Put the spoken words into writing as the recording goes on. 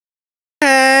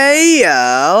Hey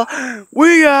y'all,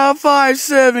 we got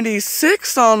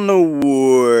 576 on the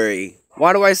way.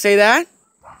 Why do I say that?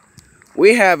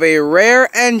 We have a rare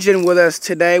engine with us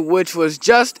today, which was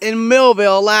just in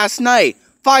Millville last night.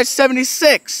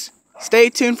 576. Stay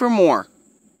tuned for more.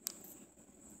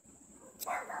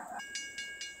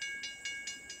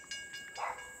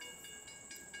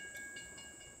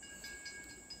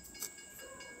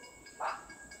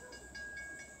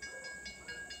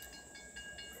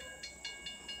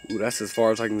 Ooh, that's as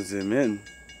far as I can zoom in.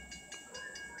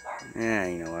 Yeah,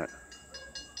 you know what?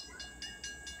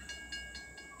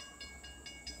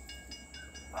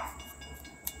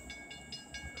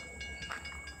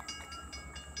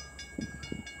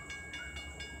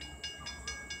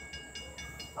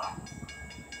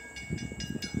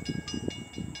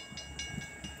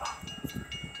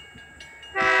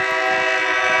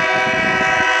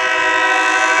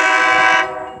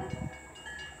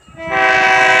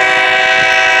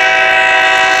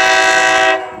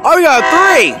 Oh, we got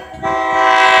 3!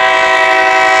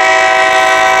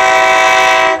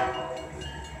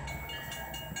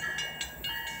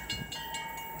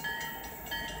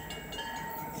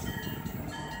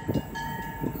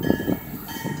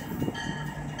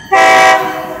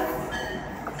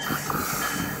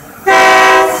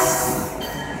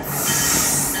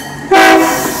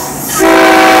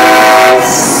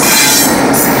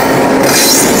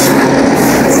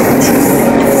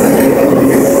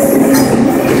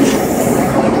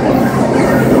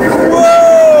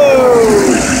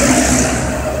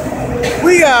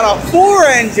 We got a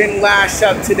 4-engine lash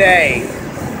up today.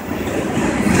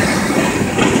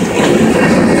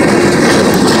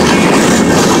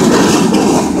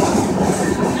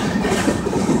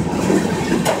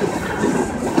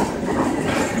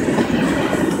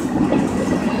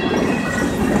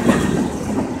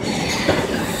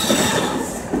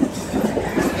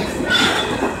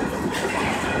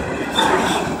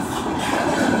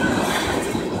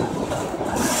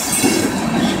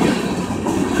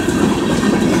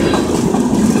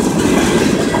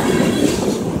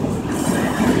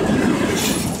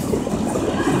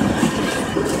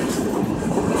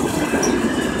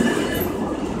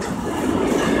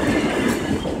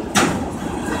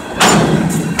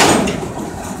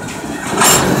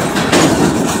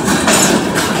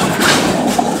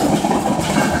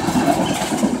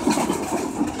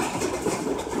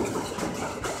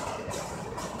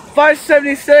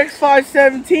 $576,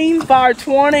 $517,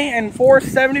 $520, and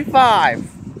 $475.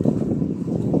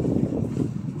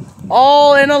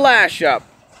 All in a lash up.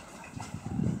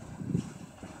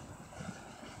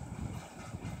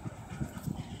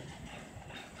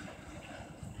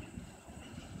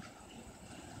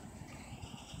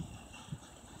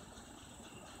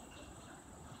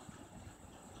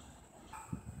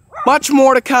 Much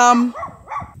more to come.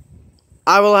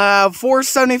 I will have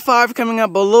 475 coming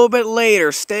up a little bit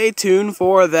later. Stay tuned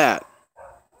for that.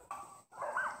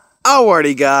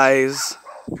 Alrighty, guys.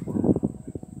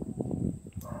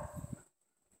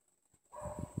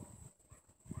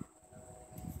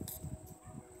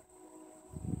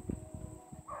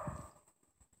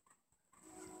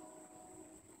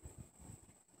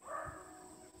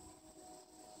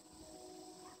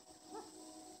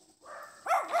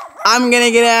 I'm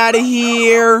gonna get out of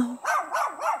here.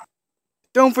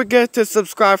 Don't forget to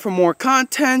subscribe for more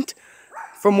content,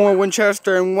 for more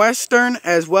Winchester and Western,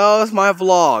 as well as my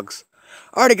vlogs.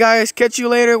 Alright guys, catch you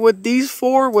later with these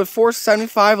 4 with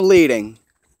 475 leading.